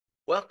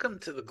Welcome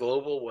to the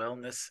Global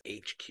Wellness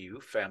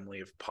HQ family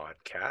of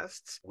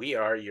podcasts. We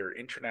are your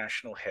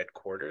international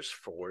headquarters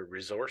for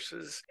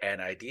resources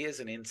and ideas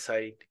and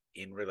insight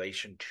in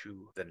relation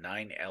to the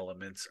 9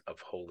 elements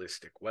of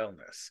holistic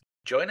wellness.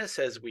 Join us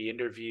as we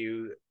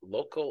interview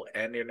local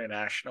and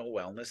international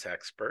wellness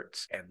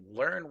experts and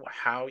learn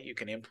how you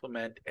can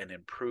implement and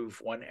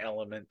improve one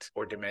element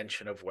or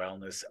dimension of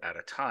wellness at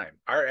a time.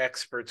 Our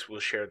experts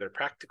will share their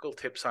practical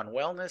tips on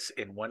wellness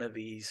in one of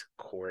these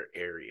core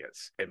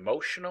areas: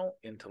 emotional,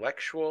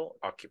 intellectual,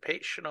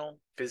 occupational,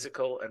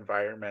 physical,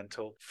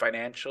 environmental,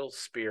 financial,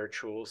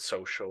 spiritual,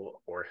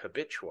 social, or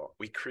habitual.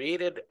 We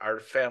created our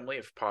family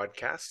of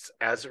podcasts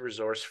as a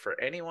resource for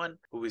anyone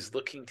who is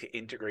looking to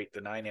integrate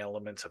the 9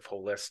 elements of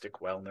holistic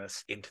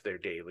wellness into their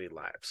daily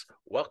lives.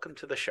 Welcome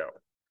to the show.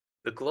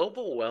 The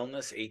Global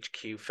Wellness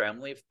HQ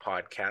family of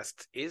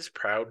podcasts is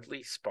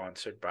proudly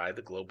sponsored by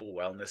the Global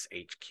Wellness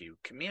HQ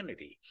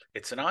community.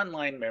 It's an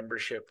online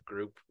membership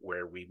group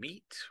where we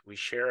meet, we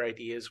share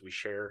ideas, we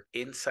share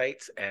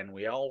insights, and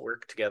we all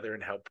work together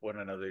and help one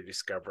another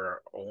discover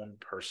our own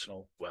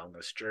personal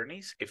wellness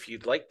journeys. If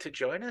you'd like to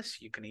join us,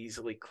 you can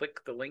easily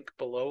click the link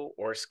below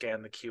or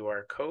scan the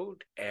QR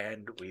code,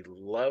 and we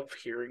love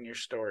hearing your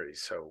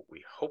stories, so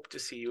we hope to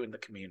see you in the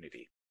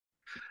community.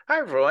 Hi,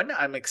 everyone.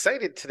 I'm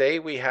excited today.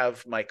 We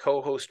have my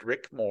co-host,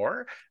 Rick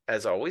Moore.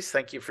 As always,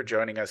 thank you for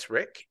joining us,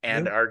 Rick,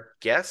 and our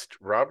guest,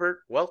 Robert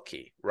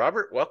Welke.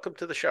 Robert, welcome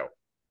to the show.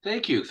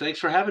 Thank you. Thanks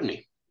for having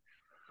me.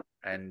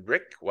 And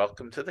Rick,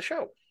 welcome to the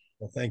show.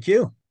 Well, thank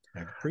you.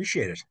 I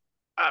appreciate it.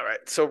 All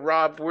right. So,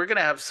 Rob, we're going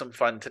to have some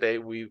fun today.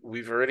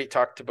 We've already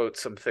talked about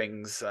some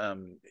things,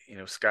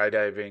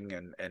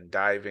 skydiving and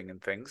diving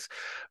and things.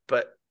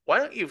 But why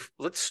don't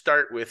let's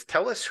start with,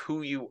 tell us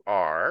who you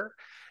are,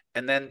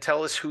 and then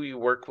tell us who you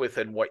work with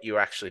and what you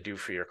actually do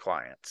for your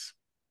clients.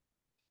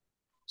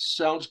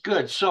 Sounds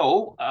good.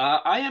 So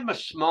I am a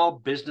small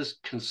business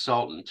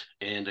consultant,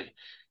 and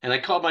I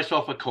call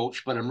myself a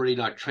coach, but I'm really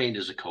not trained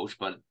as a coach,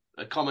 but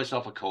I call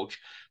myself a coach.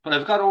 But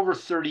I've got over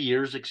 30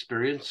 years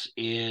experience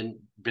in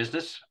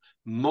business,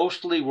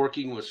 mostly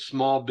working with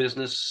small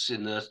business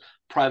in the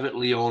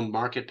privately owned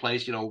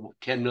marketplace,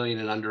 10 million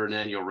and under in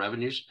annual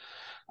revenues.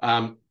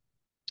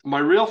 My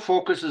real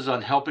focus is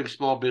on helping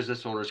small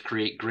business owners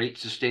create great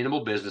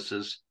sustainable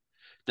businesses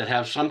that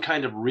have some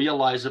kind of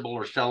realizable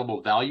or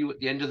sellable value at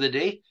the end of the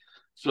day,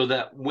 so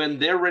that when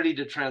they're ready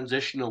to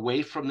transition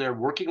away from their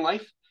working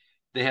life,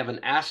 they have an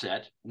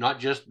asset, not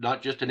just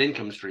an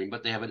income stream,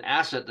 but they have an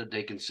asset that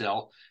they can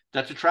sell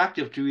that's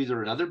attractive to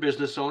either another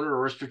business owner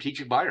or a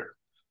strategic buyer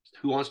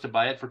who wants to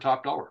buy it for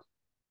top dollar.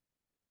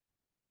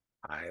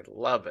 I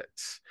love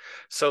it.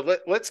 So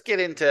let's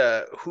get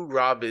into who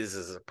Rob is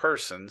as a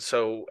person.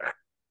 So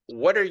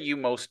what are you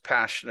most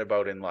passionate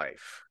about in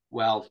life?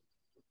 Well,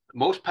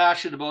 most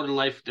passionate about in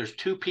life, there's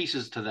 2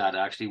 pieces to that,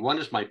 actually. One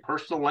is my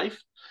personal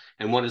life,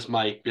 and one is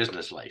my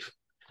business life.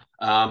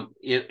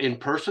 In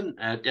person,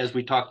 as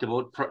we talked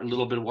about a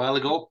little bit a while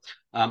ago,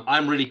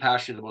 I'm really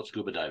passionate about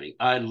scuba diving.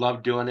 I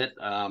love doing it.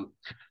 I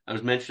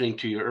was mentioning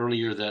to you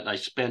earlier that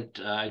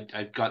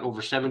I've got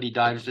over 70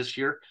 dives this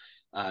year.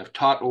 I've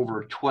taught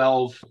over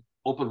 12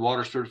 open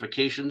water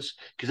certifications,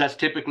 because that's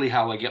typically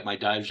how I get my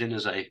dives in,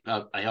 as I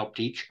help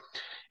teach.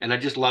 And I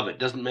just love it.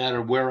 Doesn't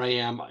matter where I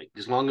am.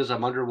 As long as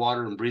I'm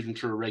underwater and breathing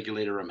through a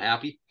regulator, I'm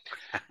happy.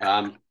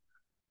 And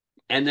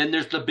then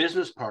there's the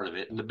business part of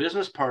it. And the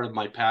business part of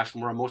my passion,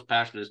 where I'm most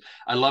passionate, is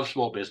I love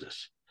small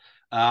business.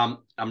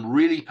 I'm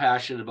really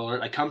passionate about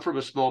it. I come from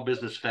a small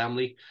business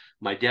family.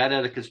 My dad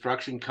had a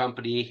construction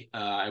company.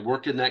 I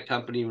worked in that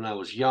company when I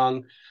was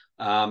young.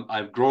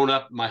 I've grown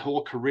up. My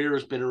whole career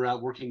has been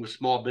around working with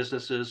small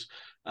businesses.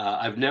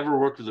 I've never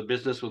worked with a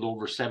business with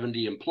over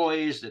 70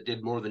 employees that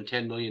did more than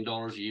 $10 million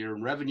a year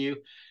in revenue.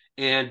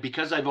 And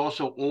because I've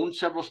also owned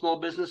several small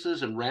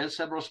businesses and ran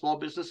several small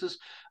businesses,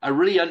 I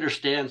really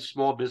understand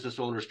small business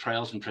owners'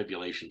 trials and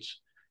tribulations.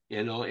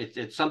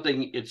 It's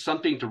something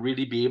to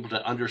really be able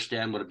to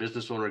understand what a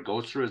business owner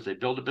goes through as they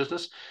build a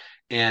business.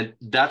 And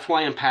that's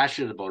why I'm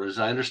passionate about it, is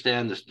I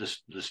understand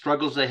the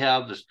struggles they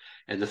have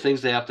and the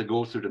things they have to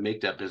go through to make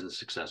that business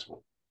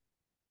successful.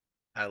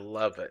 I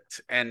love it.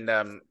 And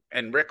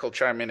Rick will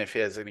chime in if he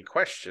has any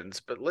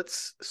questions, but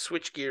let's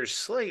switch gears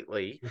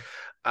slightly.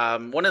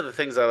 One of the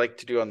things I like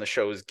to do on the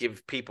show is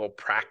give people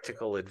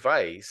practical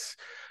advice.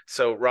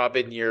 So, Rob,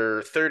 in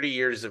your 30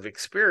 years of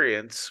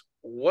experience,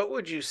 what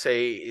would you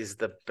say is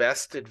the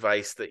best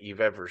advice that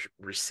you've ever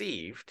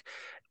received,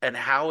 and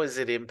how has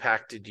it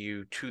impacted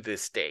you to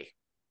this day?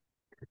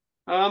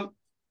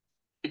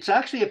 It's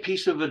actually a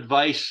piece of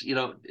advice.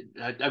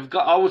 I've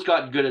always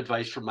gotten good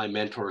advice from my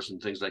mentors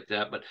and things like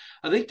that. But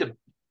I think the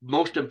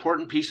most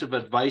important piece of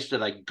advice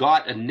that I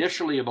got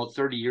initially about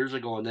 30 years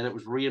ago, and then it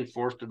was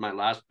reinforced in my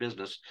last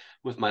business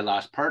with my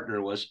last partner,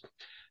 was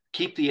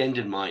keep the end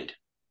in mind.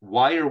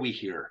 Why are we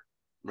here,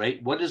 right?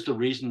 What is the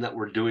reason that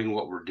we're doing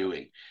what we're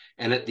doing?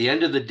 And at the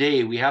end of the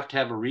day, we have to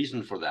have a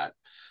reason for that.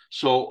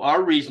 So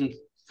our reason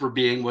for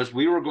being was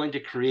we were going to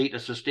create a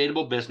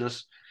sustainable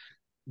business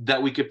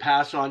that we could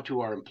pass on to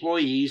our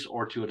employees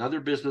or to another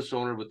business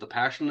owner with the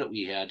passion that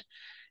we had,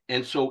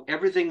 And so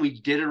everything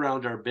we did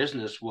around our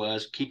business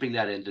was keeping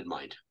that end in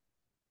mind,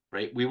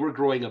 right? We were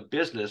growing a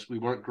business. We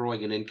weren't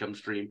growing an income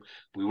stream.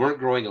 We weren't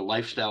growing a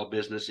lifestyle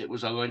business. It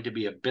was going to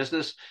be a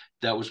business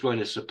that was going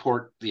to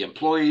support the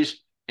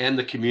employees and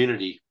the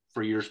community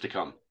for years to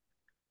come.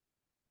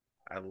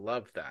 I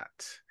love that.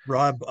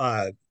 Rob,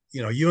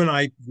 you and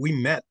I, we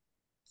met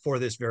for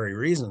this very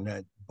reason,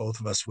 that both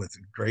of us with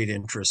great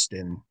interest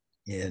in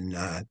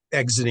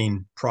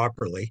exiting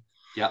properly,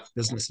 Yeah.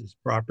 businesses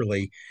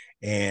properly,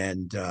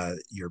 and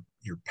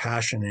your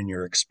passion and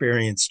your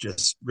experience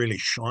just really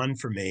shone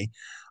for me.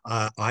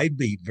 I'd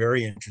be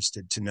very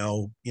interested to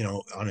know,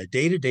 on a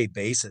day-to-day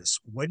basis,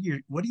 what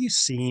are you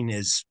seeing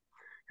is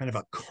kind of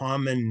a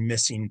common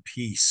missing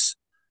piece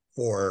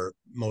for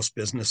most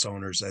business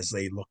owners as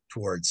they look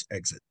towards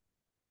exit?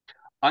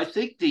 I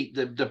think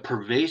the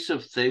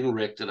pervasive thing,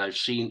 Rick, that I've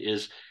seen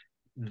is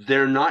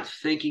they're not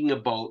thinking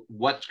about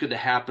what's going to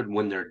happen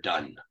when they're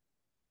done,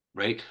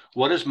 right?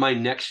 What is my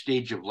next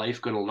stage of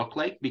life going to look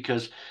like?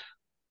 Because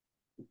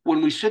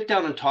when we sit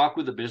down and talk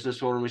with a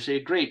business owner, we say,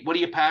 great, what are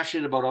you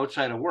passionate about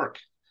outside of work?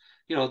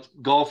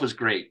 Golf is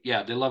great.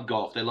 Yeah, they love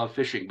golf. They love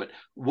fishing. But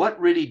what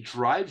really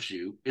drives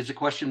you is a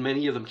question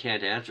many of them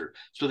can't answer.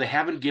 So they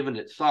haven't given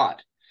it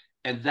thought.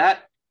 And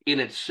that in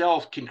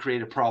itself can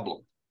create a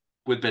problem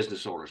with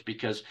business owners,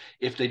 because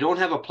if they don't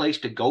have a place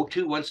to go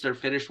to once they're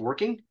finished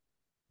working,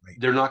 Right.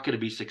 they're not going to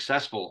be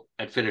successful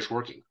at finished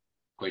working,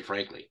 quite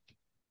frankly.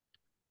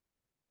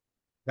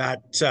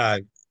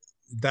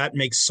 That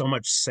makes so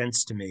much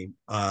sense to me,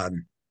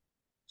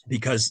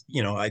 because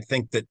I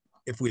think that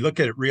if we look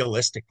at it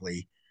realistically,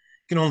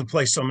 you can only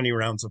play so many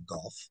rounds of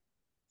golf.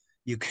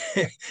 You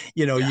can,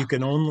 Yeah. you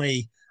can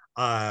only,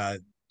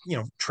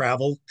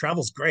 travel.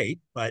 Travel's great,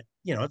 but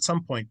at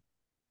some point,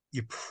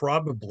 you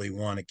probably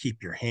want to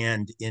keep your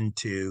hand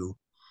into,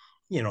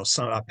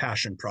 a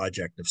passion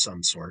project of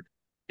some sort.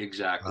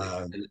 Exactly.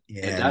 And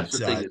And that's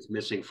the thing that's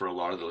missing for a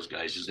lot of those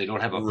guys is they don't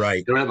have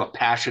right, a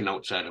passion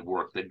outside of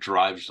work that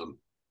drives them.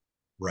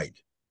 right.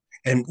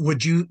 And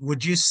would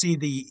you see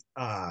the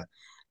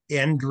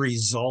end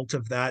result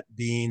of that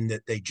being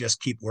that they just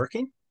keep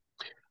working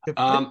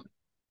typically?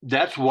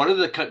 That's one of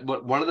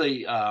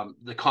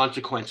the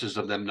consequences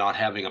of them not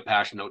having a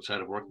passion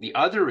outside of work. The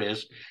other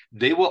is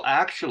they will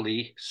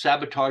actually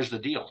sabotage the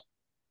deal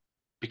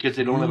because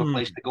they don't have a Mm,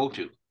 place to go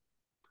to.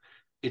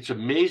 It's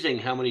amazing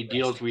how many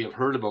deals interesting. we have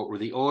heard about where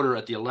the owner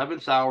at the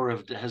 11th hour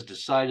has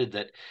decided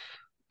that,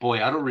 boy,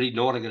 I don't really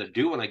know what I'm going to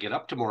do when I get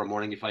up tomorrow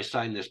morning if I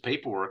sign this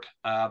paperwork.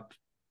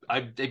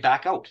 They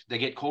back out. They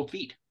get cold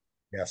feet.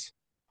 Yes.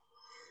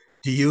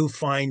 Do you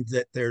find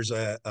that there's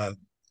a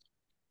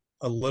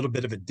little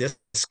bit of a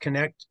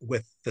disconnect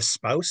with the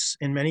spouse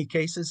in many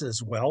cases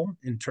as well,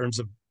 in terms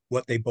of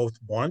what they both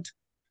want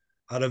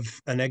out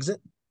of an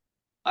exit?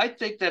 I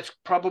think that's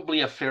probably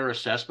a fair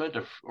assessment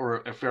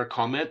or a fair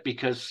comment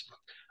because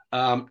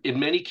in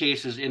many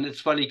cases, and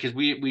it's funny because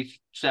we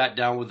sat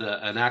down with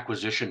an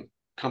acquisition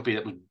company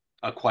that was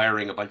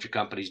acquiring a bunch of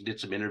companies, did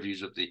some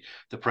interviews with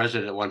the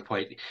president at one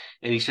point,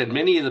 and he said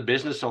many of the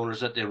business owners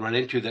that they run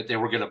into that they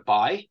were going to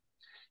buy,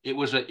 it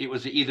was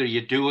either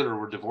you do it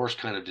or a divorce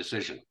kind of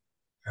decision,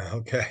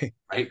 Okay.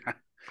 right?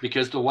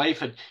 Because the wife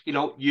had,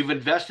 you've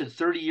invested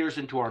 30 years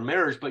into our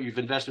marriage, but you've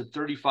invested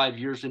 35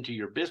 years into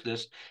your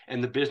business,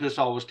 and the business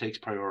always takes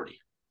priority.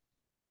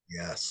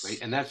 Right. Yes.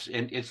 And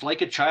it's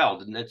like a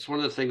child. And that's one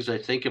of the things I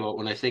think about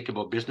when I think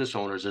about business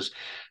owners is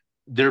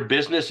their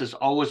business is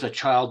always a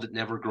child that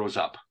never grows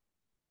up.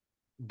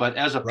 But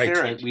as a Right.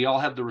 parent, we all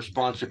have the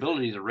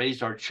responsibility to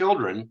raise our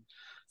children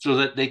so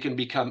that they can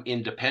become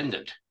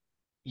independent.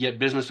 Yet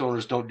business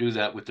owners don't do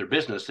that with their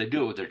business. They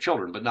do it with their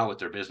children, but not with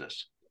their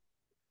business.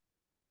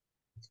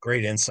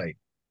 Great insight.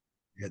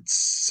 It's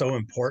so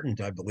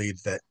important, I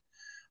believe, that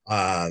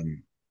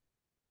um,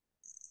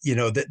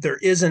 that there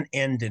is an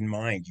end in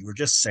mind. You were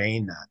just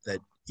saying that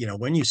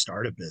when you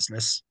start a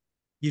business,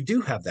 you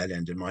do have that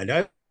end in mind.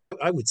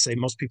 I would say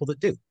most people that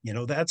do,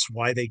 that's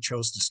why they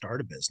chose to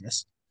start a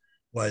business,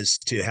 was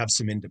to have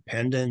some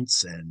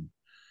independence. And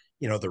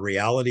the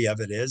reality of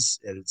it is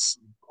it's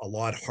a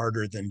lot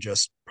harder than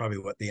just probably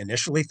what they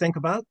initially think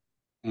about.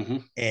 Mm-hmm.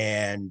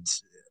 And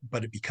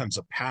but it becomes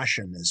a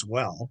passion as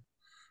well.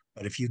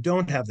 But if you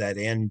don't have that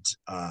end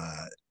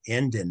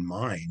in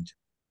mind,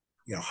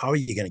 how are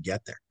you going to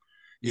get there?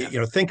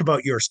 Yeah. Think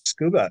about your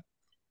scuba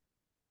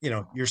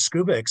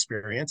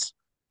experience.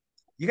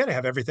 You got to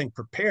have everything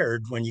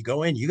prepared when you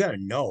go in. You got to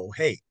know,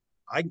 hey,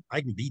 I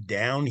can be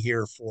down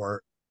here for a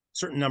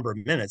certain number of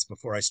minutes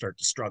before I start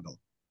to struggle.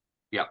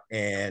 Yeah.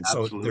 And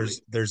so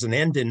Absolutely. there's an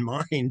end in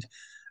mind,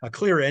 a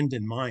clear end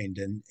in mind.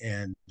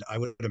 And I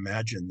would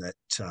imagine that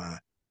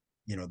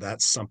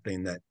that's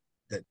something that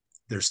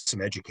there's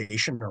some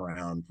education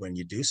around when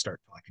you do start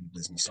talking to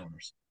business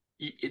owners.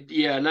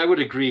 Yeah, and I would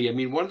agree. I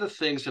mean, one of the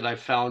things that I've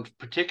found,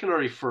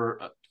 particularly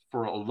for a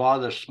lot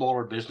of the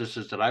smaller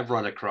businesses that I've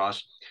run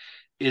across,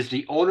 is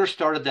the owner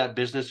started that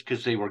business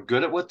because they were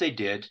good at what they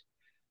did.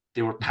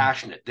 They were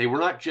passionate. They were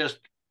not just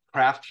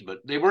craftsmen.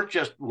 They weren't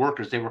just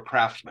workers, they were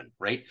craftsmen,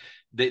 right?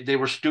 They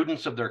were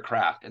students of their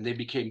craft and they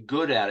became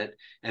good at it.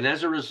 And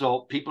as a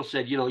result, people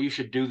said, you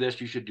should do this,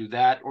 you should do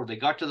that. Or they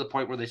got to the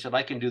point where they said,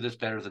 I can do this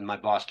better than my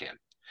boss can.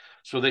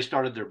 So they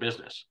started their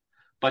business.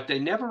 But they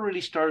never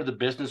really started the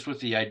business with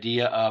the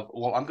idea of,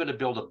 well, I'm going to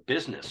build a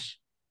business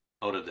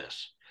out of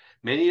this.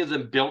 Many of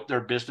them built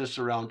their business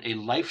around a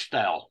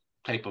lifestyle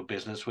type of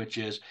business, which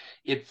is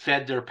it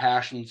fed their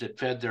passions, it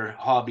fed their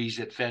hobbies,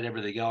 it fed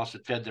everything else,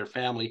 it fed their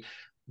family.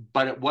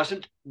 But it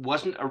wasn't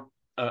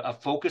a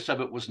focus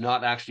of it was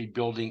not actually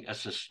building a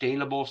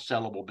sustainable,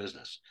 sellable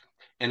business.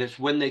 And it's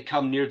when they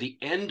come near the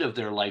end of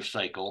their life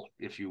cycle,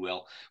 if you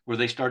will, where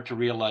they start to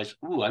realize,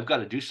 ooh, I've got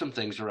to do some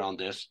things around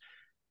this.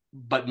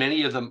 But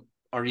many of them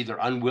are either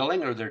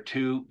unwilling or they're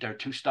too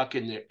stuck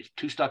in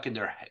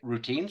their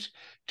routines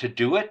to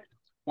do it,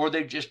 or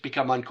they've just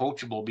become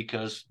uncoachable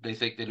because they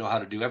think they know how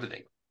to do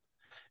everything.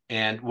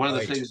 And one of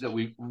the things that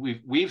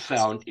we've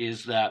found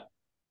is that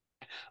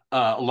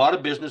a lot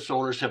of business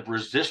owners have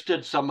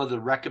resisted some of the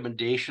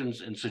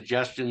recommendations and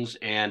suggestions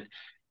and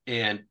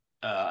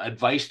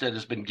advice that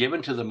has been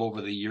given to them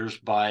over the years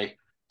by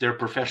their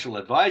professional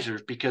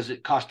advisors because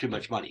it costs too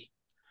much money.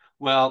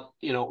 Well,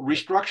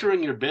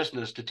 restructuring your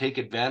business to take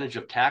advantage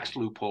of tax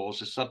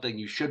loopholes is something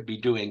you should be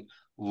doing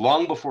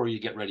long before you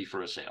get ready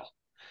for a sale.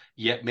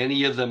 Yet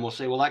many of them will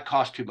say, well, that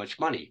costs too much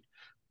money.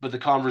 But the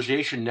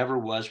conversation never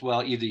was,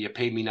 well, either you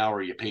pay me now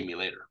or you pay me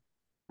later,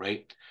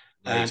 right?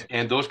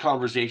 And those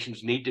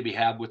conversations need to be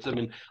had with them.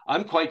 And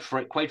I'm quite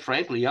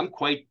frankly, I'm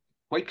quite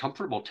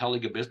comfortable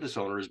telling a business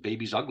owner his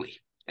baby's ugly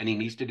and he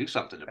needs to do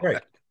something about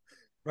it.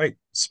 Right.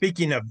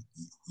 Speaking of,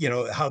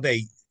 how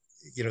they,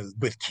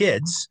 with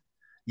kids,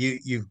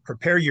 you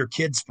prepare your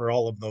kids for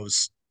all of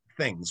those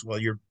things. Well,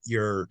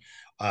 your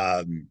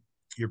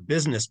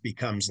business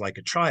becomes like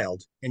a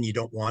child, and you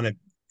don't want to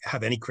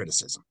have any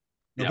criticism.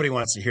 Nobody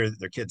wants to hear that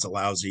their kid's a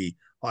lousy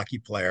hockey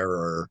player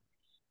or,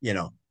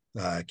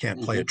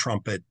 can't play a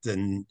trumpet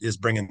and is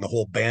bringing the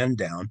whole band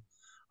down.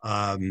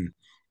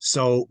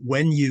 So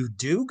when you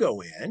do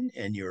go in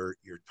and you're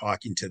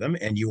talking to them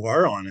and you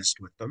are honest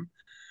with them,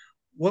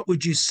 what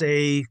would you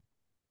say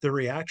the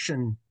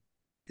reaction?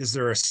 Is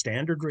there a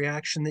standard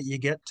reaction that you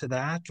get to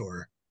that,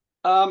 or?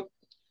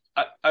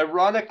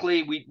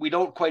 Ironically, we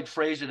don't quite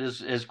phrase it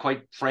as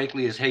quite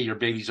frankly as, hey, your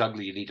baby's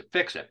ugly, you need to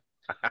fix it.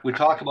 We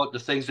talk about the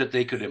things that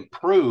they could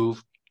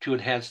improve to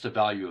enhance the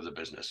value of the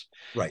business.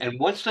 Right. And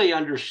once they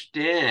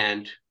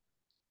understand,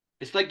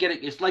 it's like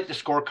the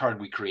scorecard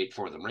we create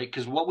for them, right?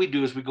 Because what we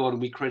do is we go out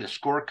and we create a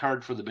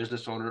scorecard for the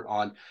business owner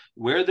on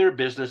where their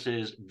business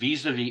is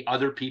vis-a-vis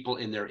other people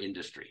in their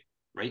industry,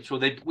 right? So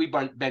we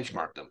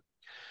benchmark them.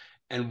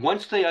 And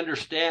once they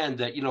understand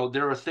that,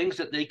 there are things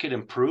that they could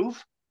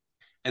improve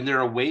and there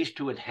are ways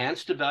to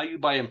enhance the value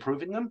by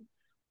improving them,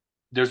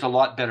 there's a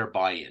lot better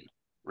buy-in,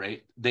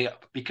 right?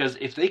 Because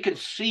if they can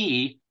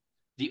see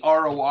the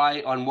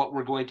ROI on what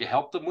we're going to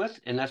help them with,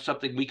 and that's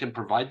something we can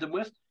provide them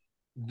with,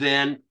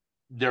 then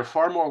they're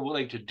far more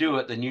willing to do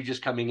it than you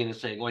just coming in and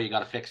saying, oh, you got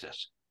to fix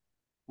this.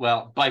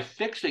 Well,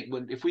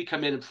 if we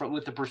come in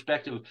with the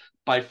perspective,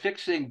 by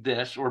fixing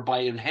this or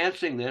by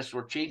enhancing this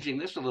or changing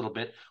this a little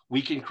bit,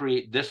 we can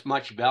create this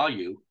much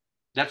value.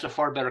 That's a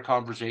far better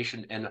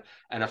conversation and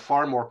a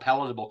far more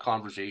palatable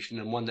conversation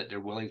and one that they're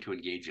willing to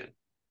engage in.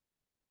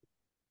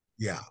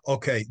 Yeah.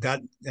 Okay.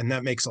 That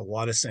makes a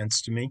lot of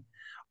sense to me.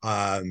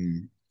 How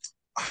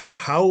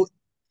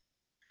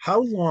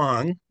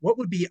long, what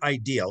would be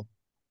ideal?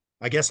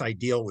 I guess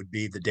ideal would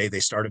be the day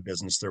they start a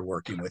business, they're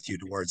working with you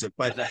towards it.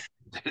 But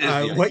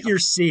what you're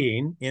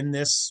seeing in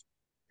this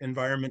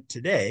environment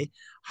today,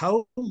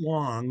 how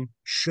long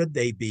should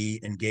they be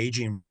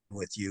engaging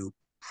with you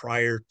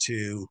prior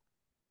to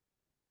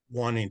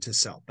wanting to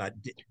sell? That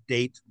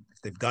date,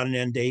 if they've got an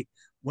end date,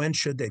 when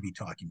should they be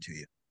talking to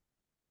you?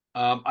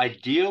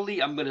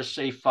 Ideally, I'm going to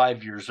say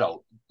 5 years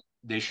out.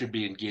 They should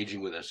be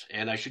engaging with us.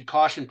 And I should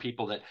caution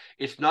people that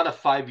it's not a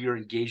 5-year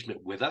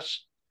engagement with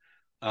us.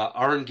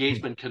 Our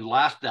engagement can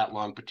last that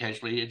long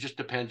potentially. It just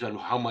depends on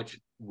how much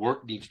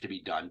work needs to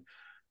be done.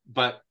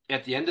 But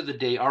at the end of the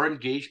day, our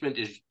engagement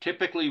is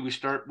typically we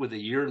start with a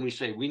year and we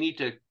say we need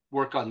to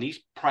work on these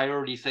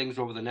priority things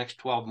over the next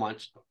 12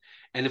 months.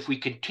 And if we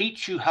can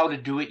teach you how to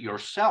do it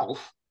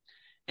yourself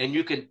and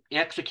you can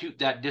execute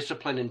that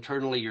discipline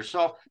internally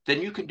yourself,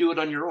 then you can do it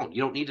on your own.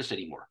 You don't need us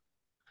anymore.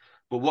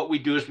 But what we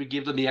do is we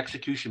give them the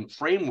execution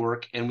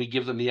framework and we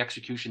give them the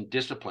execution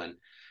discipline.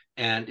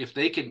 And if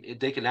they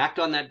can act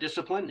on that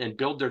discipline and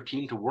build their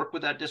team to work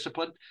with that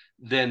discipline,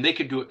 then they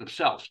can do it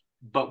themselves.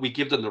 But we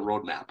give them the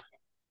roadmap,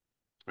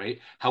 right?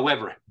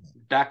 However,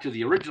 back to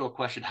the original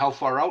question, how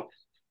far out?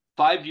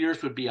 5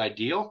 years would be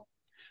ideal.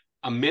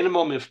 A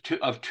minimum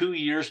of 2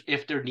 years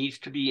if there needs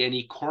to be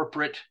any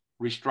corporate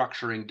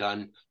restructuring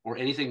done or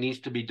anything needs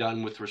to be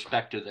done with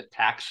respect to the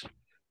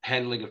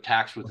handling of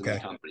tax within the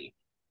company.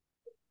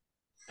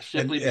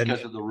 Simply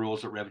because of the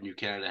rules that Revenue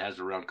Canada has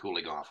around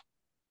cooling off.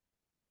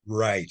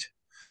 Right.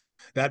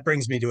 That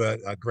brings me to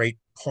a great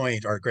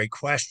point or a great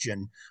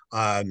question.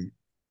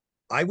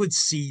 I would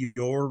see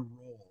your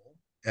role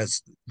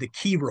as the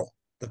key role.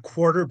 the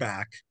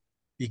quarterback,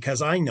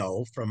 because I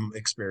know from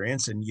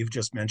experience, and you've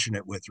just mentioned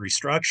it with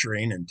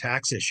restructuring and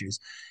tax issues,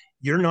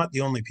 you're not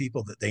the only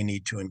people that they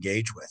need to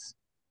engage with.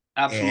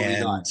 Absolutely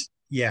And not.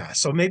 yeah,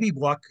 so maybe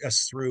walk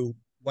us through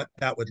what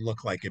that would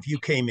look like if you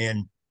came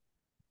in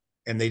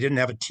and they didn't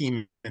have a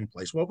team in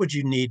place. What would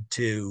you need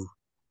to,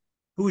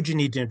 who would you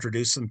need to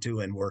introduce them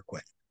to and work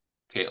with?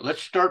 Okay,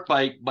 let's start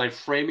by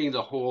framing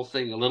the whole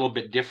thing a little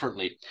bit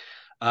differently.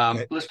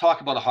 Okay. Let's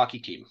talk about a hockey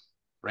team,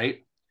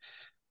 right?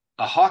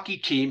 A hockey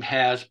team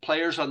has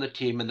players on the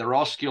team, and they're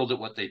all skilled at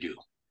what they do,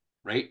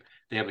 right?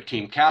 They have a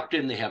team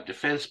captain, they have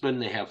defensemen,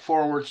 they have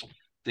forwards,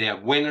 they have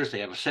wingers, they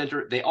have a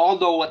center. They all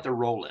know what their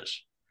role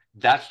is.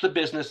 That's the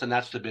business, and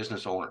that's the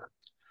business owner.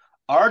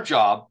 Our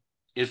job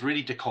is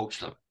really to coach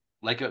them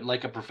like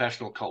a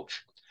professional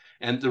coach.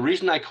 And the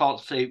reason I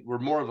say we're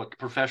more of a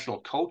professional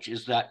coach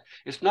is that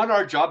it's not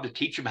our job to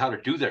teach them how to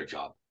do their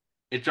job.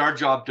 It's our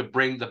job to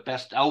bring the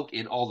best out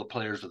in all the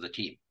players of the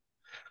team.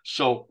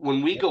 So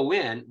when we go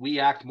in, we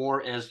act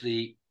more as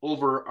the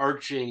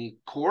overarching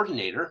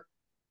coordinator,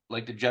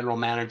 like the general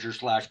manager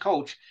 /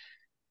 coach,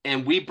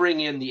 and we bring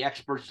in the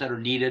experts that are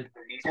needed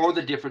for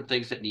the different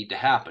things that need to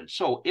happen.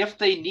 So if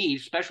they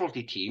need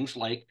specialty teams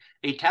like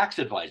a tax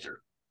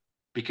advisor,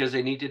 because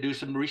they need to do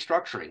some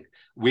restructuring,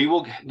 we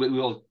will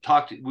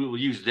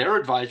use their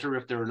advisor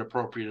if they're an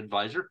appropriate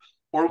advisor,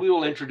 or we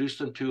will introduce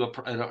them to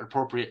an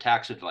appropriate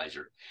tax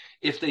advisor.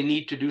 If they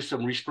need to do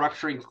some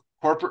restructuring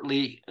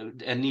corporately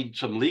and need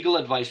some legal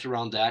advice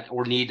around that,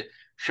 or need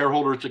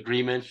shareholders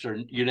agreements or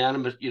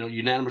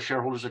unanimous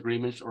shareholders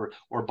agreements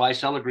or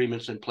buy-sell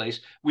agreements in place,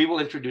 we will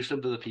introduce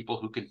them to the people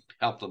who can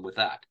help them with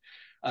that.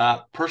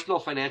 Personal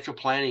financial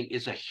planning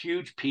is a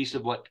huge piece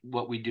of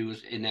what we do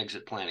is in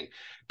exit planning,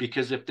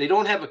 because if they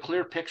don't have a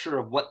clear picture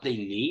of what they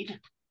need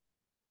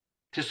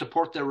to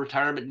support their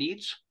retirement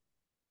needs,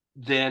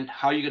 then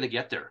how are you going to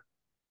get there?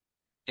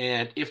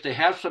 And if they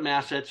have some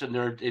assets and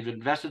they've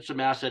invested some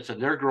assets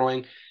and they're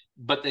growing,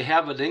 but they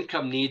have an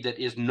income need that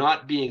is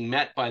not being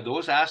met by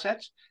those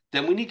assets,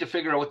 then we need to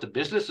figure out what the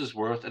business is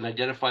worth and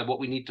identify what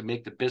we need to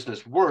make the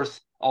business worth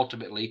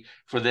ultimately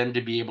for them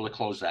to be able to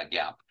close that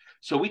gap.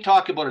 So we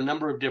talk about a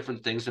number of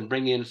different things and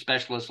bring in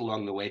specialists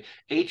along the way.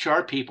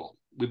 HR people,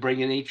 we bring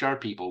in HR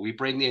people. We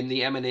bring in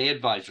the M&A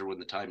advisor when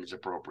the time is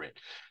appropriate.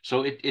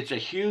 So it's a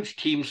huge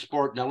team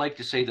sport. And I like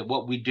to say that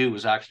what we do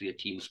is actually a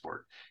team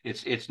sport.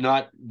 It's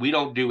not, we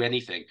don't do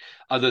anything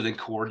other than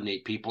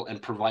coordinate people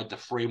and provide the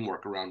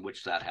framework around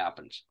which that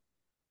happens.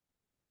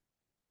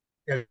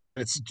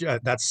 It's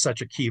that's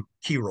such a key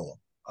role,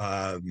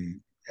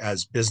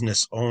 as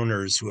business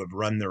owners who have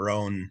run their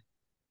own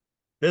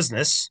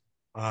business.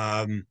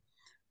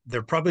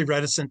 They're probably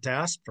reticent to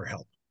ask for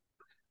help,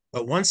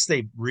 but once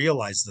they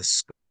realize the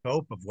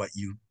scope of what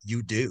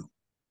you do,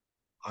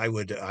 I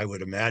would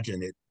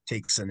imagine it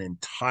takes an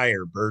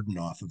entire burden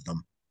off of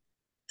them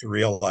to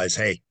realize,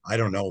 hey, I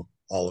don't know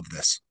all of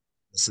this.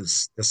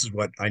 This is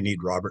what I need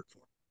Robert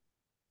for.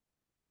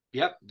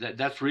 Yep,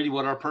 that's really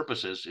what our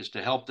purpose is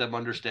to help them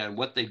understand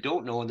what they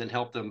don't know and then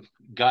help them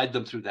guide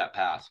them through that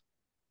path.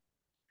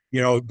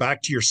 You know,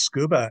 back to your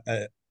scuba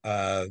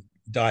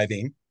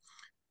diving,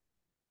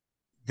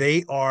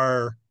 they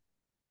are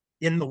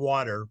in the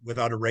water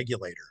without a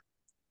regulator.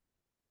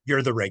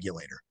 You're the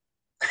regulator.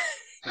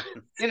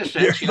 In a You're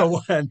sense, yeah.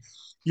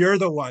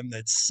 the one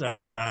that's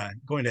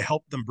going to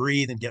help them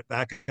breathe and get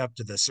back up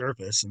to the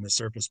surface, and the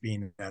surface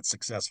being that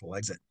successful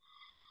exit.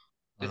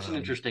 It's an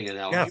interesting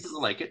analogy, Jeff, but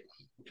I like it.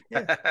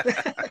 yeah.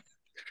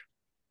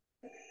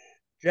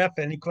 Jeff,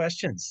 any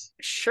questions?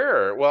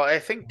 Sure. Well, I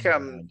think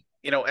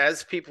Oh,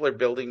 as people are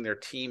building their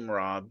team,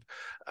 Rob,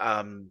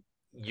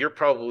 you're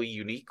probably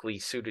uniquely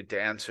suited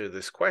to answer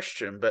this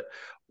question, but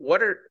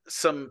what are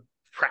some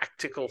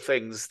practical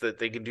things that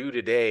they can do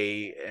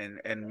today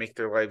and make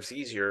their lives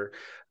easier?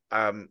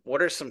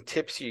 What are some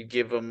tips you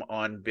give them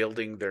on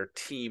building their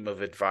team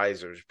of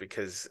advisors?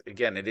 Because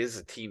again, it is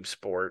a team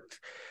sport.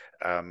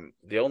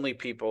 The only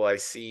people I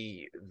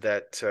see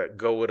that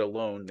go it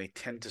alone, they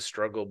tend to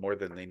struggle more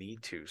than they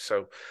need to.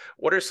 So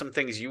what are some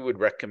things you would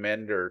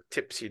recommend or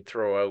tips you'd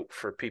throw out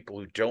for people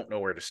who don't know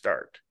where to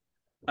start?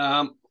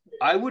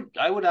 I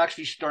would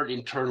actually start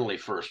internally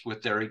first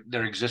with their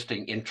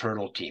existing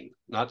internal team,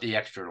 not the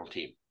external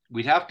team.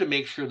 We'd have to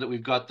make sure that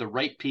we've got the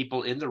right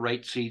people in the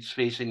right seats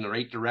facing the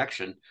right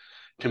direction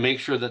to make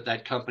sure that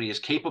that company is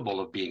capable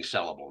of being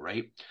sellable,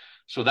 right?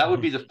 So that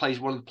would be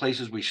one of the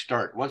places we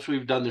start. Once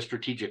we've done the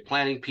strategic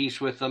planning piece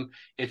with them,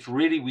 it's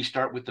really, we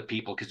start with the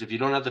people, because if you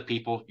don't have the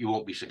people, you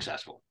won't be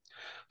successful.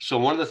 So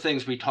one of the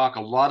things we talk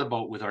a lot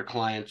about with our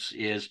clients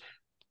is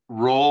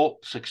role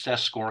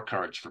success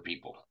scorecards for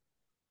people.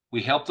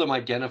 We help them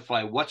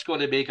identify what's going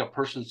to make a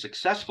person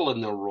successful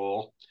in their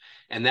role.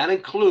 And that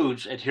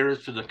includes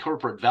adherence to the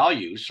corporate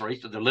values,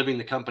 right? So they're living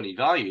the company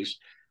values,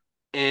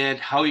 and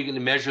how you're going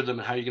to measure them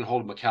and how you're going to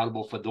hold them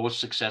accountable for those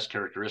success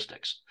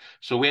characteristics.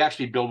 So we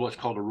actually build what's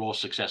called a role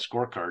success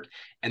scorecard.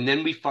 And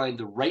then we find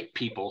the right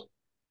people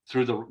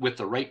with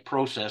the right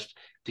process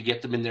to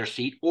get them in their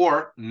seat,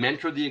 or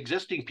mentor the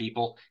existing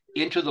people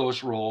into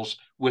those roles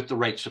with the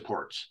right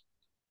supports.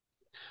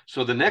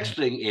 So the next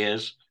thing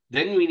is,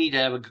 then we need to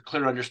have a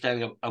clear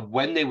understanding of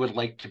when they would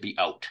like to be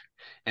out.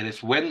 And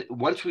it's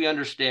once we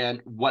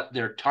understand what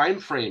their time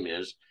frame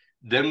is,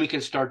 then we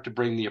can start to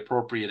bring the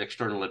appropriate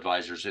external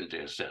advisors in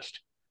to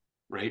assist,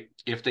 right?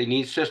 If they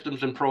need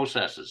systems and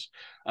processes,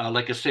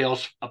 like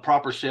a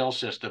proper sales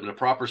system and a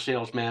proper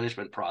sales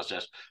management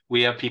process,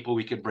 we have people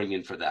we can bring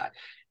in for that.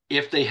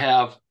 If they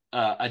have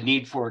a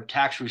need for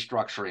tax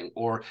restructuring,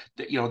 or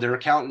their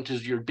accountant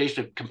is your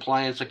basic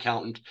compliance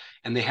accountant,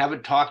 and they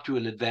haven't talked to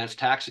an advanced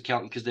tax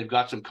accountant because they've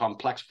got some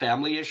complex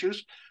family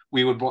issues,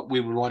 we would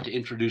want to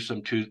introduce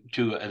them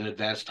to an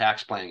advanced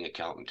tax planning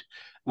accountant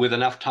with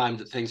enough time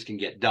that things can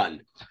get done.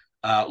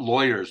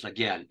 Lawyers,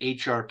 again,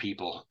 HR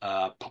people,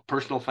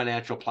 personal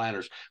financial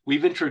planners.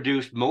 We've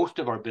introduced most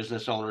of our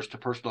business owners to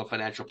personal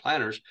financial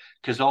planners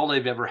because all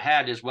they've ever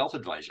had is wealth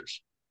advisors,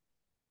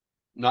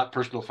 not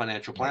personal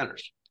financial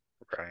planners.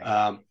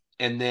 Right.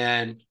 And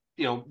then,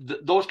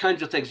 those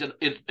kinds of things.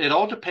 It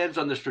all depends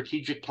on the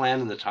strategic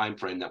plan and the time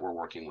frame that we're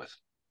working with.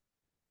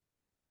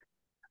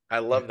 I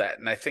love that.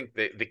 And I think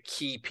the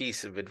key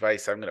piece of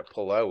advice I'm going to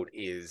pull out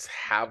is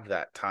have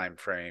that time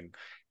frame,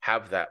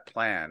 have that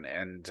plan.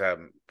 And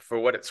for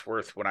what it's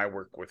worth, when I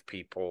work with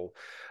people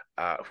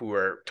who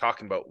are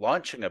talking about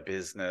launching a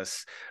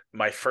business,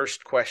 my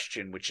first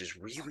question, which is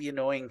really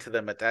annoying to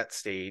them at that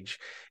stage,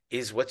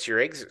 is what's your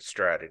exit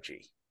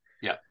strategy?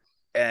 Yeah.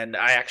 And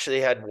I actually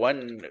had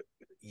one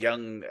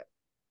young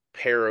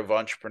pair of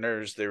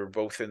entrepreneurs. They were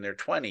both in their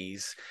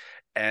 20s,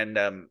 and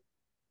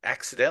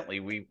accidentally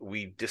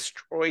we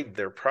destroyed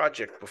their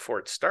project before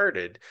it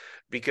started,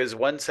 because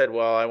one said,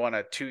 well, I want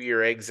a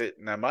 2-year exit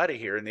and I'm out of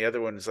here, and the other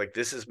one was like,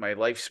 this is my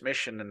life's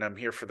mission and I'm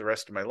here for the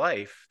rest of my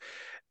life.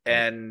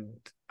 And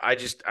I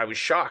was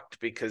shocked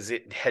because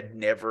it had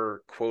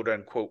never, quote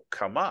unquote,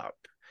 come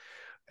up.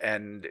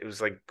 And it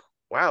was like,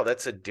 wow,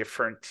 that's a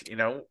different,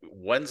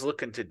 one's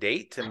looking to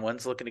date and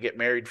one's looking to get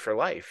married for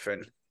life.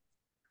 And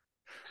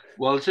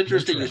well, it's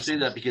interesting you say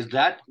that, because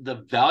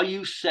the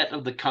value set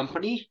of the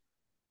company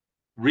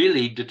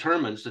really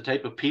determines the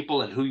type of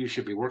people and who you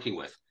should be working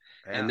with.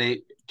 Yeah. And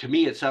to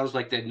me, it sounds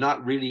like they've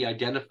not really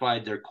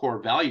identified their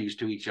core values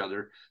to each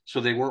other, so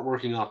they weren't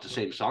working off the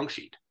same song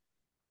sheet.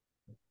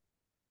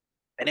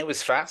 And it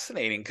was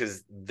fascinating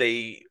because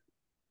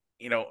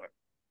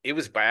it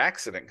was by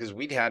accident, because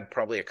we'd had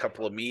probably a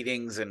couple of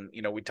meetings, and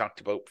we talked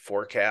about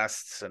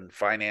forecasts and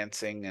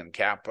financing and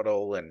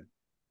capital, and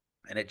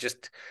it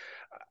just,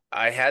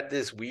 I had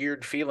this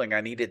weird feeling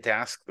I needed to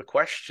ask the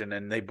question,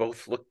 and they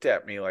both looked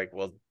at me like,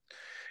 well,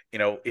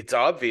 it's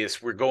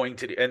obvious we're going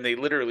to, and they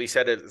literally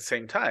said it at the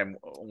same time.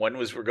 One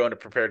was, we're going to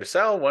prepare to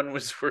sell. One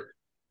was,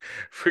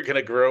 we're going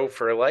to grow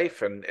for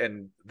life.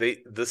 And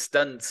the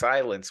stunned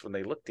silence when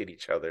they looked at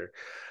each other.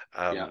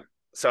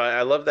 So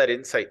I love that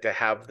insight, to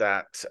have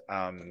that,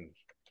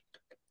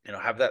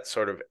 have that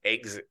sort of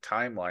exit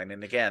timeline.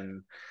 And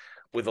again,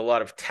 with a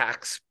lot of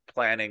tax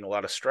planning, a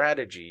lot of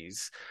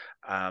strategies,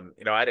 I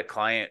had a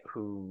client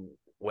who,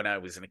 when I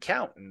was an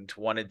accountant,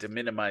 wanted to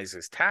minimize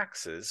his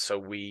taxes. So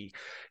we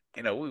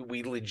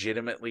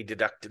legitimately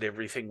deducted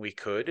everything we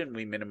could, and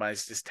we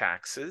minimized his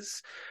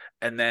taxes.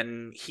 And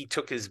then he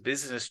took his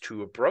business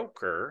to a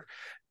broker,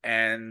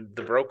 and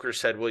the broker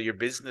said, well, your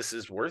business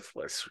is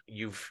worthless.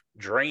 You've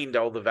drained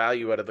all the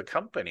value out of the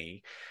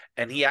company.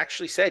 And he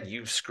actually said,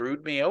 you've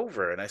screwed me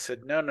over. And I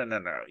said, no.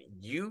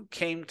 You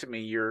came to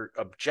me. Your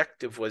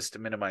objective was to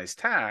minimize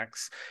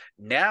tax.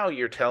 Now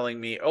you're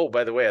telling me, oh,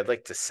 by the way, I'd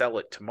like to sell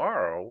it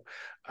tomorrow.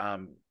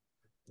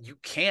 You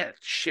can't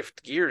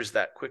shift gears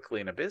that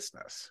quickly in a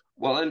business.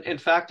 Well, in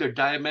fact, they're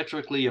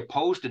diametrically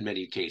opposed in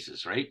many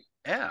cases, right?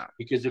 Yeah.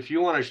 Because if you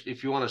want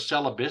to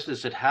sell a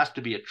business, it has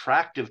to be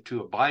attractive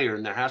to a buyer,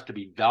 and there has to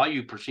be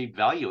perceived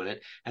value in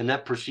it, and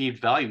that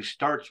perceived value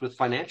starts with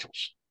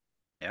financials.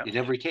 Yeah. In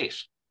every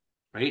case,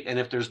 right? And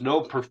if there's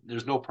no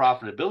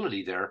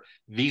profitability there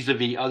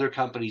vis-a-vis other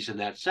companies in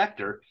that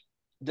sector,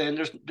 then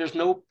there's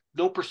no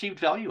perceived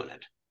value in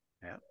it.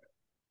 Yeah.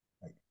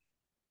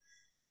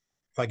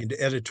 If I can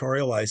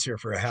editorialize here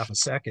for a half a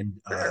second,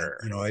 Sure.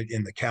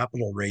 In the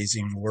capital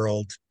raising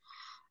world,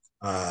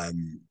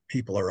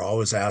 people are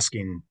always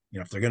asking,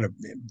 if they're going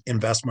to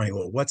invest money,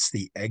 well, what's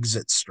the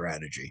exit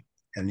strategy?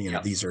 And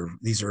these are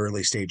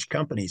early stage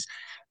companies,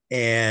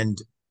 and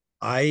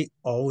I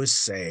always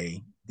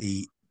say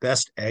the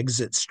best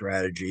exit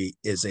strategy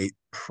is a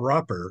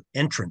proper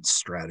entrance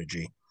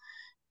strategy.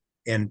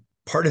 And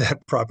part of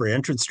that proper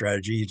entrance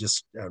strategy, you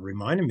just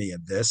reminded me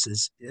of this,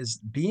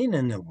 is being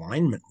in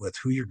alignment with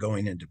who you're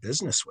going into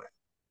business with,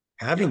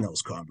 having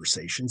those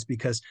conversations,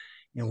 because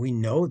we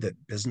know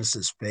that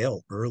businesses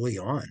fail early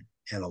on,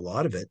 and a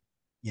lot of it,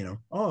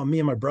 oh, me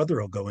and my brother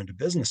will go into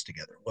business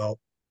together. Well,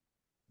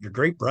 you're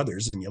great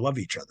brothers and you love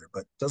each other,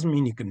 but doesn't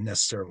mean you can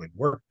necessarily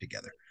work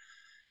together.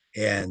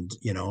 And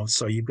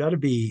so you've got to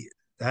be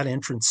that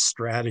entrance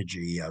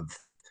strategy of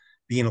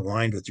being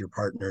aligned with your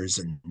partners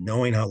and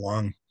knowing how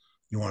long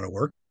you want to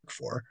work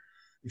for.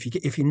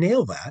 If you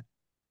nail that,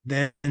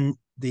 then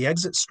the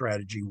exit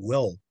strategy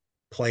will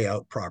play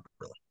out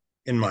properly,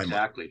 in my mind.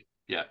 Exactly.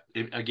 Yeah.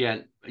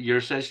 Again, you're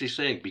essentially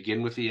saying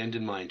begin with the end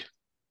in mind.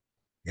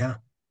 Yeah.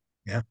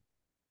 Yeah.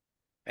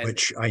 And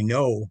Which I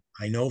know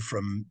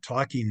from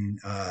talking,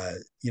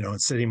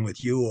 and sitting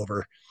with you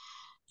over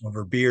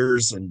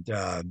beers and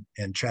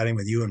chatting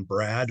with you and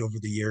Brad over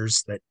the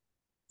years that,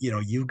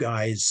 you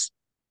guys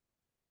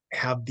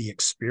have the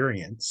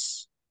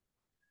experience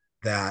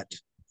that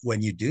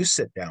when you do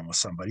sit down with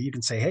somebody, you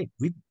can say, hey,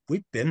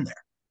 we've been there,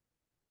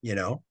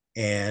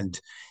 and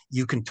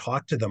you can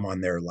talk to them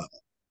on their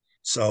level.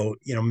 So,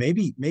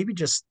 maybe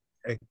just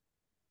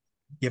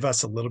give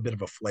us a little bit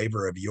of a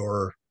flavor of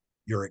your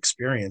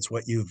experience,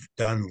 what you've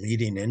done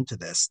leading into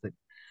this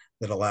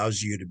that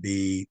allows you to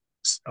be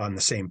on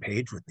the same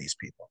page with these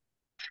people.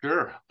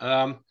 Sure.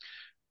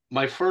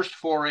 My first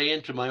foray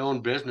into my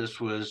own business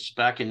was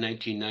back in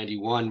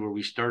 1991, where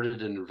we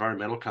started an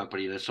environmental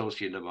company, an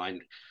associate of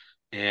mine,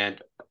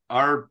 and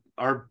our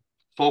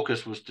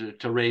focus was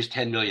to raise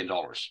 $10 million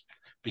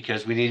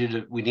because we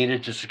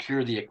needed to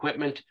secure the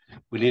equipment,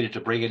 we needed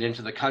to bring it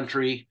into the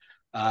country.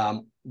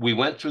 We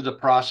went through the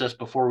process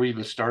before we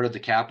even started the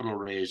capital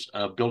raise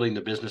of building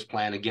the business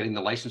plan and getting the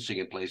licensing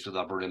in place with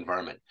Alberta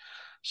Environment.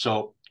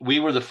 So we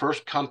were the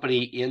first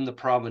company in the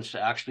province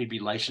to actually be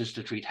licensed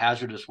to treat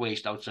hazardous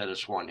waste outside of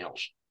Swan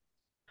Hills.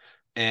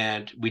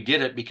 And we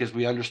did it because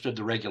we understood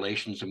the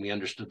regulations and we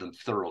understood them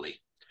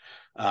thoroughly.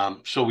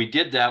 So we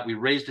did that. We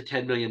raised the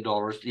 $10 million.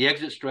 The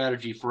exit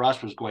strategy for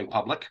us was going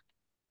public.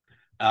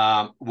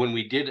 When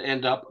we did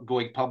end up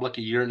going public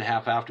a year and a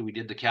half after we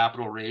did the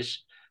capital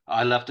raise,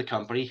 I left the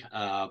company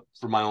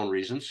for my own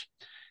reasons.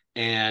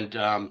 And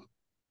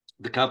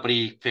the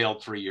company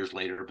failed 3 years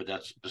later, but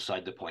that's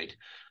beside the point.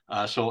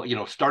 So,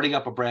 starting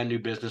up a brand new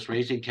business,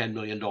 raising $10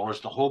 million,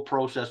 the whole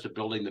process of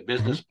building the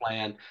business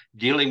plan,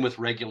 dealing with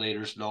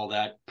regulators and all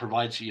that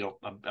provides, a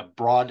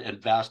broad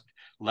and vast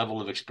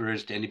level of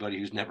experience to anybody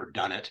who's never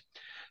done it.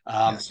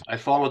 Yes. I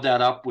followed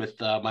that up with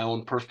my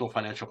own personal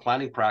financial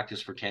planning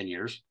practice for 10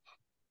 years.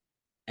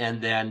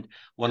 And then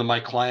one of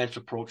my clients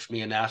approached me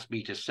and asked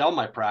me to sell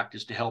my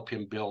practice to help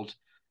him build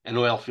an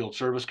oil field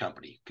service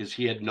company because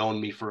he had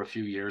known me for a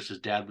few years. His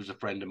dad was a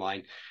friend of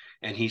mine.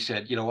 And he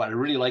said, you know what, I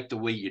really like the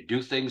way you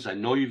do things. I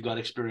know you've got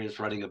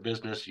experience running a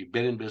business. You've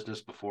been in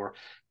business before.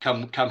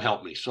 Come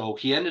help me. So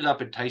he ended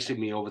up enticing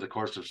me over the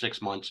course of 6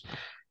 months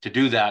to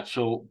do that.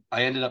 So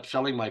I ended up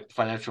selling my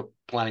financial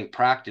planning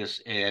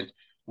practice and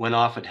went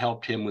off and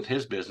helped him with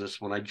his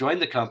business. When I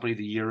joined the company,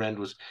 the year end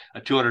was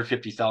a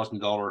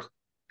 $250,000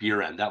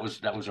 year end. That was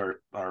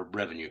our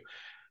revenue.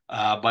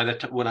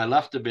 When I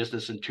left the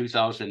business in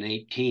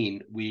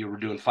 2018, we were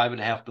doing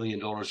 $5.5 million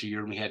a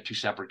year, and we had two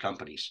separate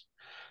companies.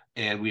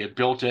 And we had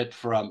built it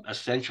from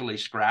essentially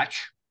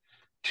scratch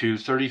to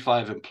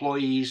 35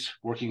 employees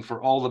working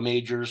for all the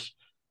majors,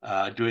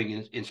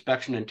 doing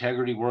inspection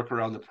integrity work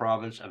around the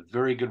province, a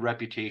very good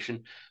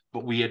reputation.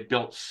 But we had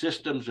built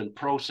systems and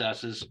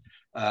processes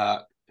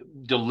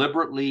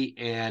deliberately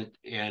and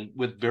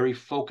with very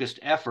focused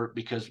effort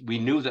because we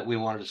knew that we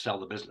wanted to sell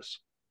the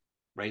business.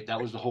 Right.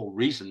 That was the whole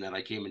reason that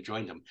I came and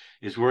joined them,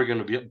 is we're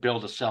going to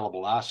build a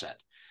sellable asset.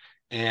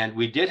 And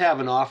we did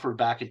have an offer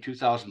back in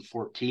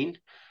 2014.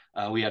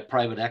 We had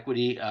private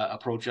equity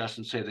approach us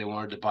and say they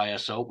wanted to buy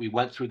us out. We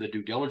went through the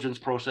due diligence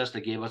process.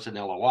 They gave us an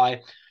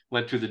LOI,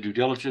 went through the due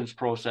diligence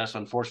process.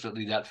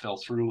 Unfortunately, that fell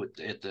through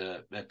at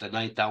the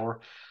ninth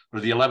hour or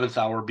the 11th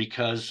hour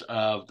because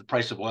of the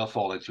price of oil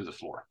falling through the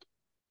floor.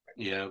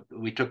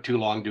 We took too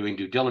long doing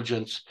due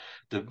diligence.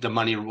 The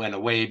money went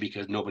away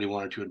because nobody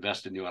wanted to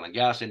invest in the oil and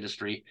gas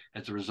industry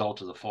as a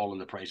result of the fall in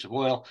the price of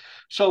oil.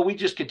 So we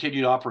just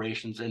continued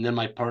operations. And then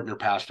my partner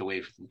passed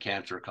away from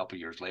cancer a couple of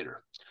years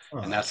later.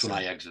 And that's when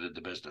I exited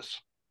the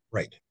business.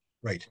 Right.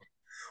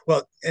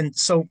 Well, and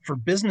so for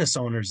business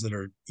owners that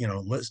are,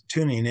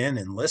 tuning in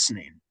and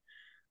listening,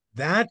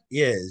 that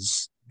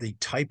is the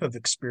type of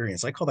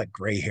experience, I call that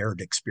gray-haired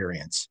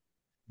experience,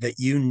 that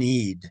you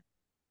need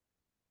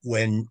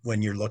when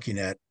you're looking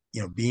at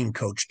being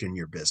coached in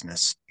your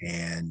business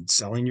and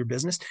selling your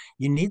business.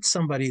 You need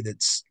somebody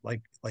that's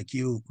like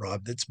you,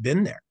 Rob, that's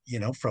been there,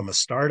 from a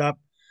startup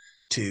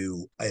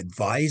to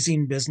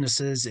advising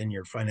businesses in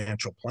your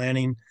financial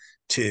planning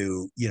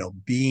to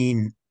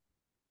being,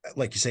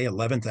 like you say,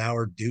 11th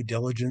hour due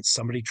diligence,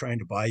 somebody trying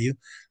to buy you.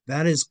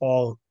 That is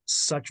all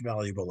such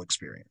valuable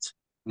experience.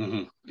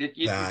 You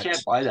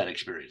can't buy that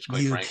experience,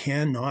 quite frankly. You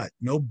cannot.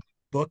 No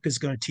book is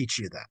going to teach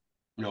you that.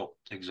 No,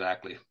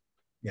 exactly.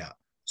 Yeah.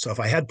 So if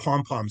I had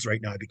pom poms right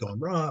now, I'd be going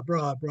Rob.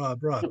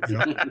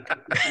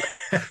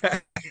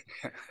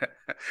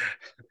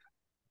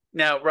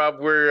 Now,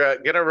 Rob, we're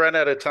gonna run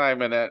out of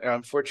time, and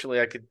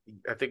unfortunately, I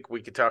think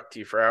we could talk to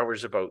you for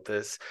hours about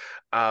this.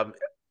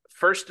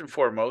 First and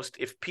foremost,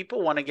 if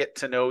people want to get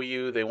to know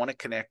you, they want to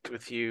connect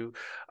with you,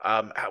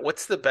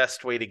 what's the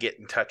best way to get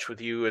in touch with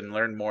you and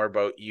learn more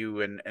about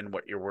you and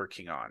what you're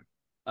working on?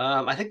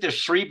 I think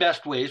there's three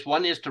best ways.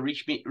 One is to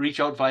reach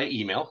out via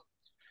email.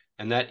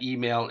 And that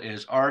email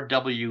is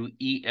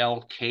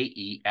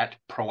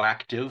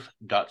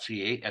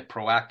rwelke@proactive.ca. And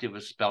proactive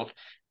is spelled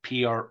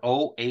PROACTV.ca.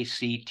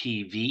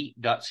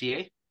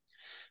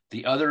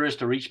 The other is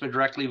to reach me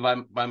directly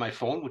by my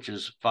phone, which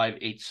is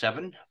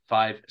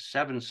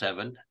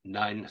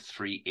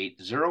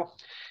 587-577-9380.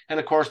 And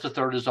of course, the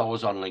third is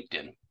always on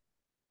LinkedIn.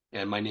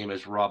 And my name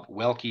is Rob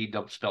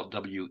Welke, spelled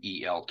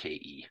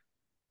Welke.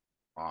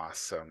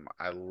 Awesome.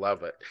 I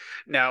love it.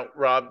 Now,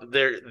 Rob,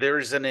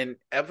 there's an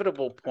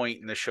inevitable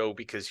point in the show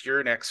because you're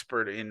an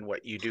expert in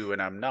what you do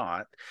and I'm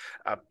not.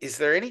 Is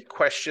there any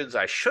questions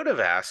I should have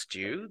asked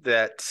you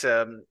that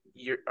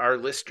our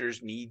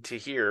listeners need to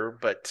hear,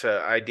 but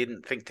I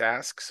didn't think to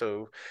ask,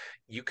 so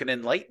you can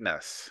enlighten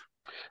us?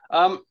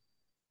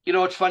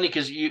 It's funny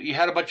because you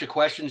had a bunch of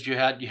questions you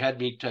had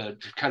me to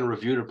kind of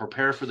review to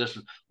prepare for this.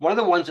 One of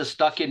the ones that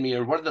stuck in me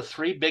are what are the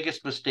three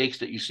biggest mistakes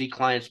that you see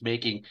clients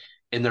making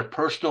in their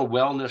personal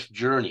wellness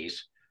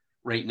journeys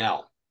right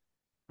now,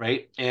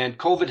 right? And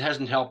COVID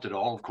hasn't helped at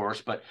all, of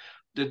course, but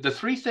the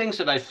three things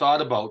that I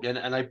thought about,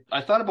 and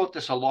I thought about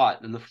this a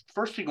lot, and the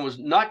first thing was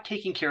not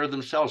taking care of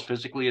themselves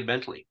physically and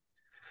mentally.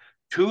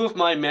 Two of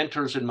my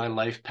mentors in my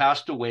life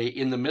passed away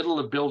in the middle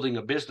of building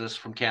a business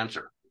from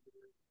cancer,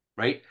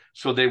 right?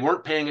 So they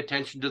weren't paying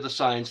attention to the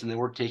signs and they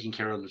weren't taking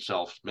care of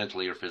themselves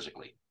mentally or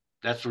physically.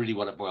 That's really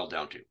what it boiled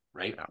down to,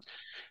 right? Yeah.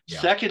 Yeah.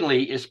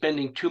 Secondly, is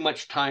spending too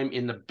much time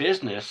in the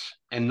business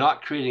and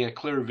not creating a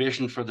clear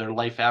vision for their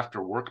life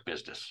after work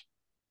business,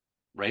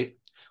 right?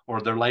 Or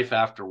their life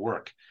after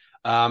work.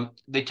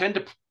 They tend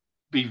to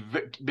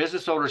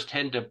business owners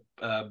tend to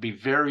be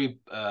very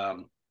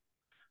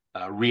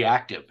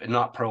reactive and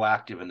not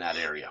proactive in that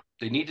area.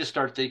 They need to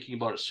start thinking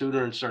about it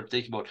sooner and start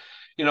thinking about,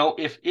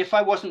 if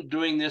I wasn't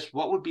doing this,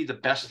 what would be the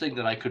best thing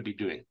that I could be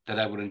doing that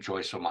I would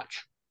enjoy so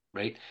much?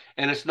 Right.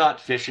 And it's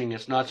not fishing,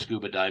 it's not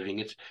scuba diving.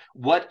 It's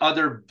what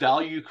other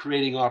value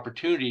creating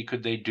opportunity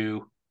could they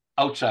do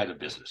outside of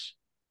business?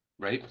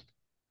 Right.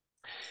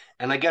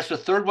 And I guess the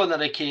third one that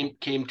I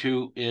came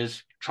to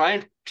is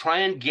try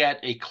and get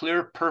a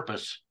clear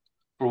purpose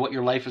for what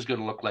your life is going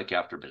to look like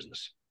after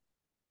business.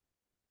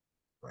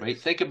 Right.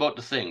 Think about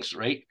the things,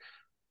 right?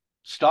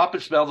 Stop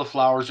and smell the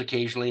flowers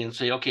occasionally and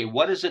say, okay,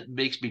 what is it that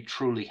makes me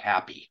truly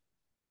happy?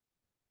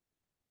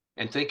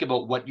 And think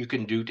about what you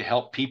can do to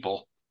help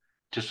people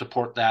to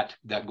support that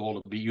goal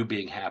of you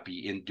being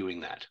happy in doing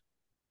that.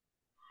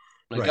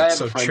 Like right. I have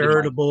So a friend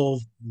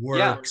charitable work,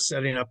 yeah,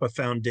 setting up a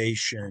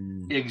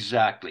foundation.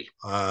 Exactly.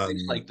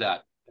 Things like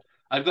that.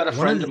 I've got a one of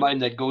friend the- of mine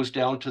that goes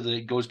down to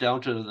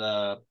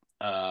the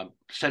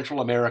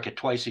Central America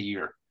twice a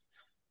year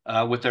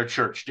with their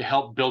church to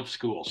help build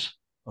schools.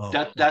 Oh,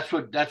 That's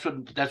what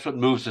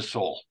moves the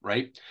soul,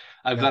 right?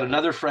 I've Yeah. got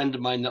another friend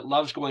of mine that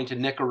loves going to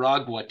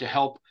Nicaragua to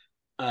help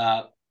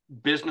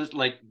business,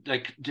 like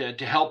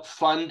to help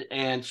fund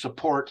and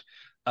support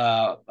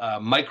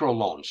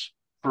microloans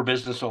for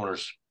business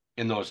owners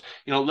in those.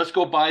 Let's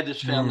go buy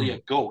this family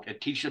a goat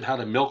and teach them how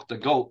to milk the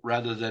goat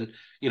rather than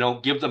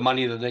give them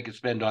money that they can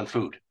spend on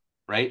food.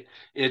 Right?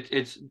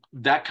 It's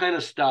that kind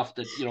of stuff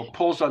that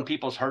pulls on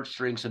people's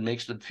heartstrings and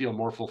makes them feel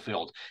more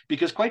fulfilled.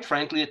 Because quite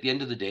frankly, at the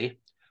end of the day,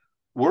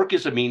 work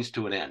is a means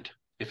to an end.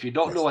 If you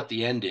don't know what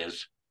the end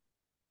is,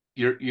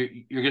 you're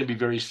going to be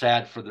very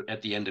sad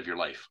at the end of your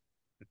life.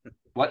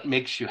 What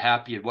makes you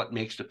happy and what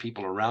makes the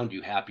people around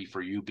you happy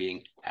for you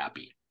being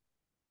happy?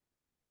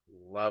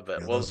 Love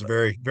it. Yeah, Well, those are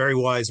very, very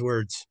wise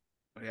words.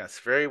 yes,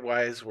 very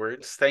wise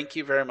words. Thank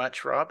you very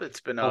much, Rob. It's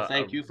been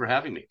Thank you for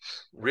having me.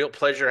 Real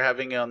pleasure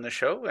having you on the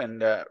show.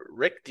 And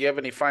Rick, do you have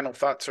any final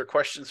thoughts or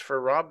questions for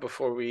Rob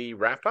before we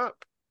wrap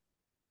up?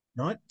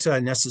 Not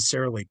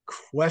necessarily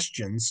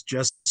questions,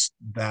 just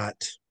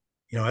that,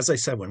 as I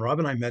said, when Rob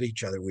and I met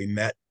each other, we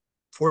met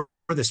for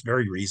this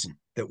very reason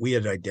that we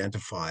had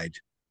identified,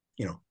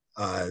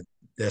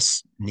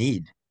 this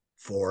need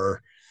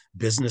for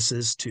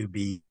businesses to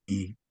be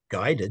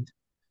guided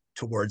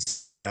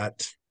towards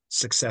that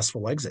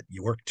successful exit.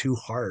 You work too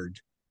hard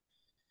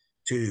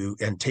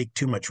and take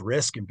too much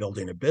risk in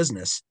building a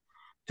business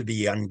to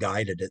be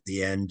unguided at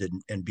the end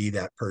and be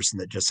that person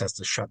that just has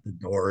to shut the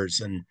doors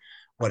and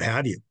what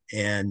have you.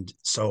 And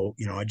so,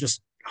 I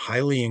just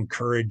highly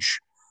encourage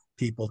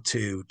people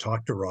to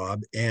talk to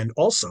Rob, and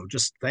also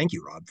just thank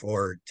you, Rob,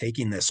 for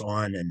taking this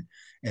on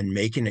and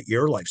making it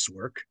your life's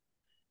work.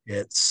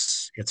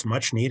 It's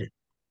much needed.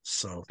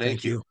 So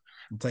thank you.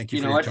 And thank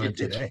you for your time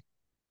today.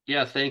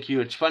 Yeah, thank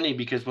you. It's funny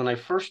because when I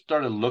first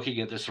started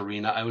looking at this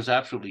arena, I was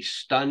absolutely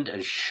stunned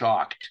and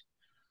shocked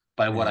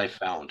by what I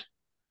found.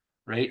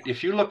 Right?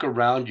 If you look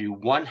around you,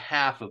 one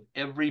half of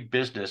every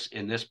business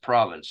in this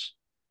province,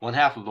 one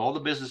half of all the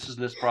businesses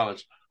in this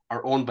province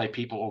are owned by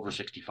people over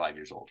 65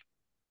 years old.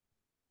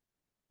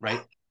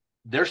 Right?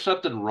 There's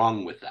something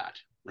wrong with that,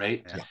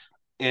 right? Yeah.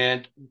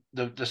 And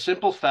the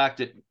simple fact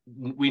that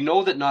we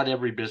know that not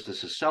every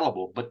business is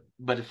sellable,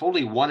 but if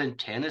only 1 in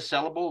 10 is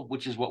sellable,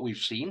 which is what we've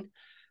seen,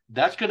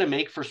 that's going to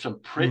make for some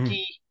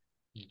pretty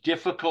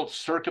difficult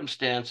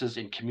circumstances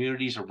in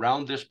communities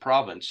around this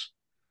province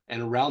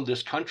and around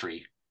this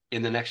country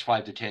in the next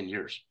 5 to 10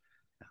 years.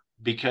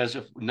 Because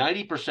if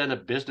 90%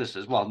 of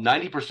businesses,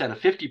 90% of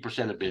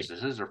 50% of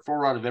businesses, or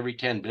 4 out of every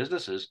 10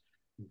 businesses,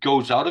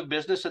 goes out of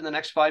business in the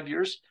next 5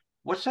 years,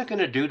 what's that going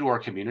to do to our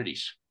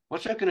communities?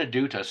 What's that going to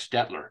do to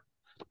Stettler?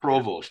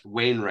 Provost,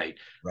 Wainwright,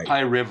 Right.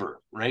 Pie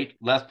River, right?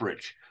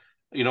 Lethbridge.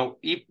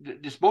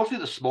 It's mostly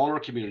the smaller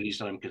communities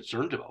that I'm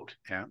concerned about,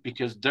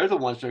 because they're the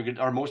ones that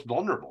are most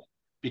vulnerable.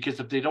 Because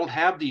if they don't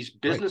have these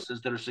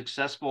businesses that are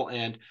successful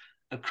and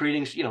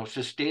creating,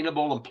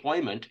 sustainable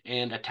employment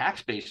and a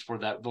tax base for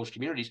those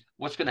communities,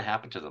 what's going to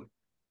happen to them?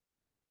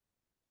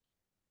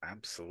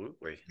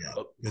 Absolutely. Yeah.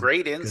 Well, Good,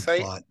 great good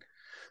insight. thought.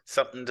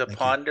 Something to Thank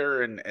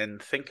ponder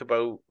and think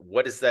about.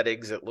 What does that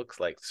exit look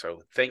like?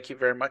 So thank you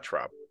very much,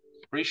 Rob.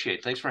 Appreciate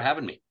it. Thanks for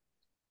having me.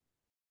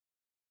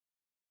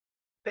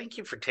 Thank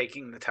you for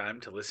taking the time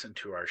to listen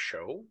to our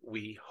show.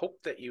 We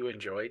hope that you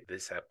enjoyed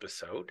this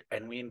episode,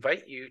 and we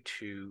invite you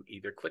to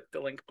either click the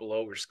link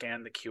below or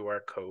scan the QR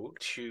code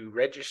to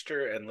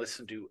register and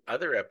listen to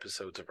other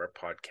episodes of our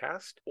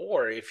podcast.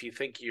 Or if you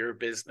think your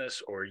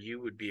business or you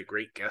would be a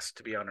great guest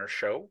to be on our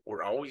show,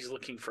 we're always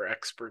looking for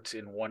experts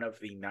in one of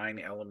the 9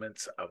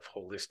 elements of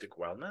holistic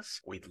wellness.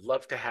 We'd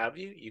love to have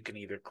you. You can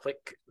either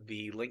click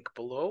the link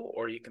below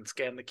or you can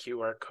scan the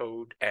QR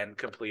code and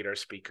complete our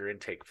speaker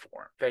intake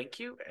form. Thank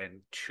you,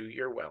 and to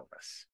your wellness.